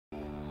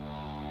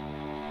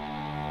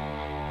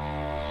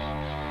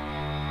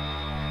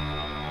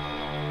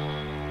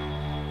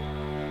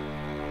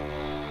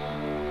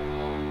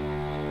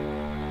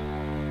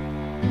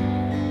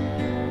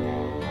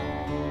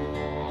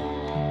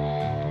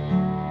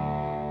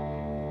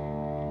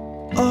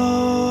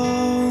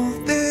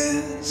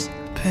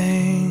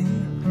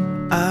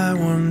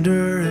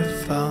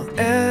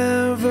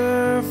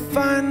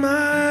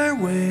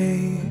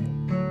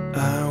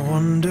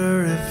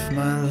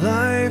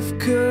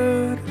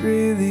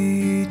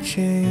really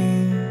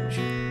change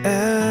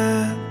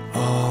at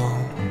all.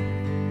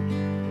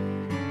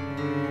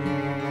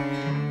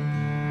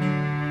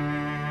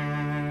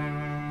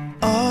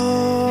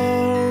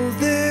 All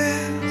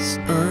this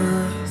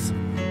earth,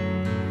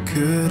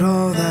 could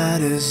all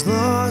that is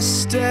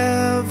lost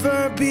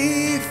ever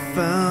be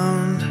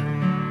found?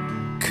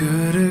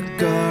 Could a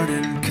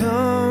garden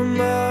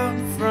come up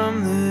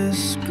from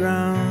this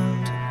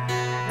ground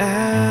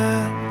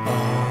at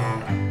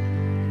all?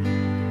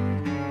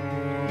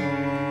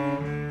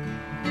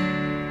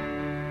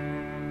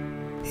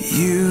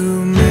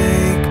 You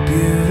make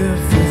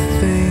beautiful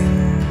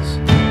things,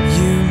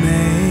 you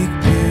make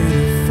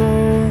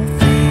beautiful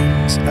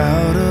things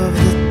out of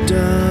the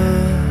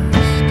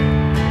dust.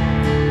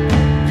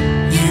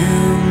 You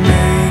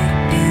make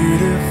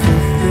beautiful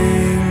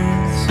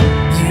things,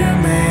 you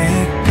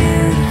make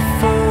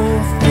beautiful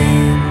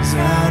things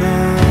out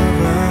of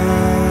us.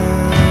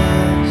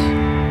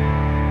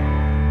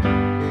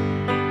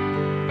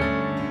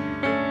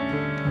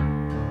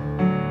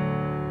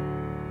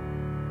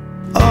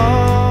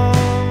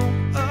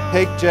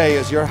 Take Jay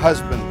as your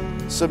husband,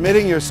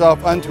 submitting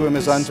yourself unto him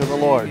as unto the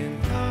Lord.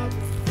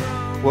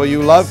 Will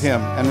you love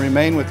him and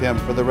remain with him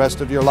for the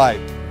rest of your life?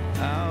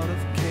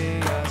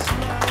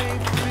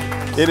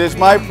 It is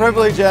my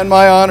privilege and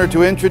my honor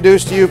to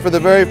introduce to you for the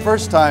very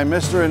first time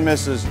Mr. and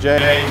Mrs.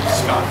 Jay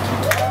Scott.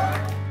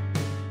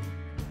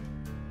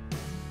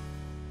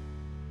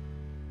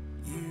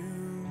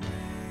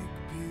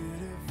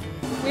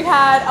 We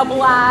had a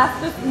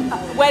blast. This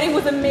wedding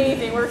was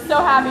amazing. We're so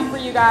happy for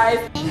you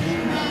guys.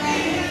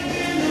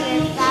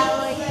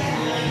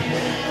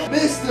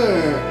 Mr.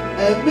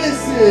 and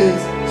Mrs.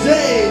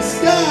 Jay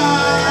Scott.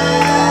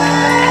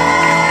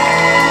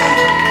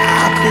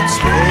 I could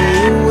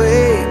stay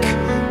awake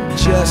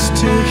just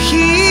to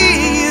hear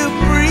you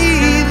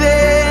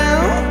breathing,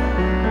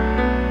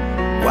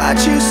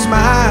 watch you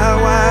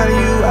smile while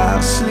you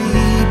are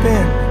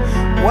sleeping,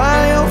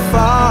 while you're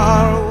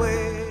far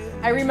away.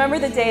 I remember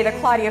the day that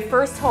Claudia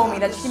first told me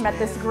that she met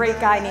this great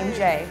guy named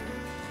Jay.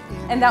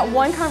 And that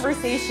one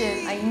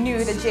conversation, I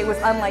knew that Jay was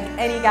unlike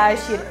any guy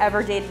she had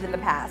ever dated in the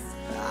past.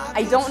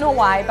 I don't know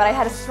why, but I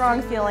had a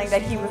strong feeling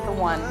that he was the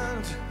one.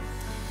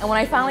 And when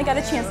I finally got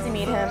a chance to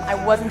meet him, I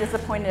wasn't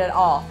disappointed at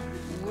all.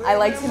 I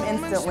liked him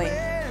instantly.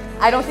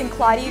 I don't think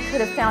Claudia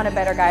could have found a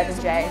better guy than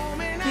Jay.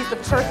 He's the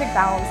perfect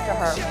balance to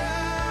her.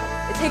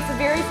 It takes a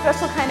very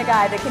special kind of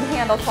guy that can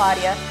handle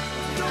Claudia.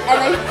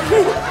 And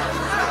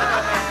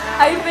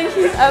I think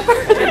he's up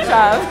for the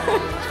job.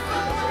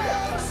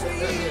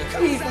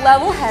 He's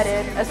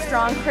level-headed, a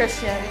strong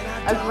Christian,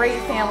 a great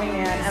family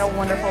man, and a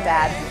wonderful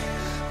dad.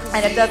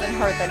 And it doesn't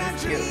hurt that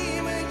he's cute.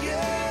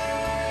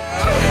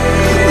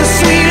 The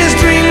sweetest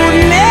dream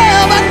would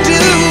never do.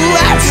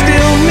 I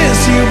still miss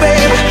you,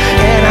 babe,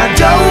 and I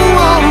don't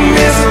want to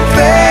miss a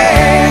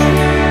thing.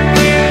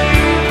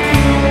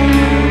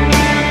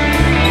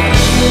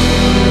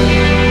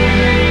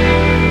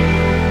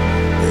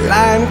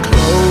 Lying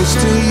close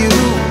to you,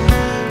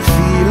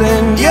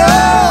 feeling your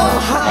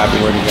heart. Happy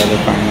we're together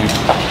finally.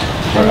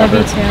 I love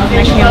you too.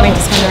 I can't wait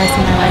to spend the rest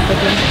of my life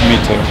with you. Me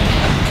too.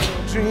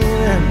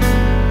 Dreaming,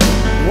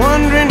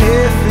 wondering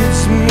if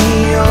it's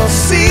me you'll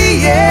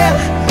see, yeah.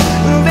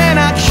 Then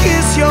I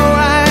kiss your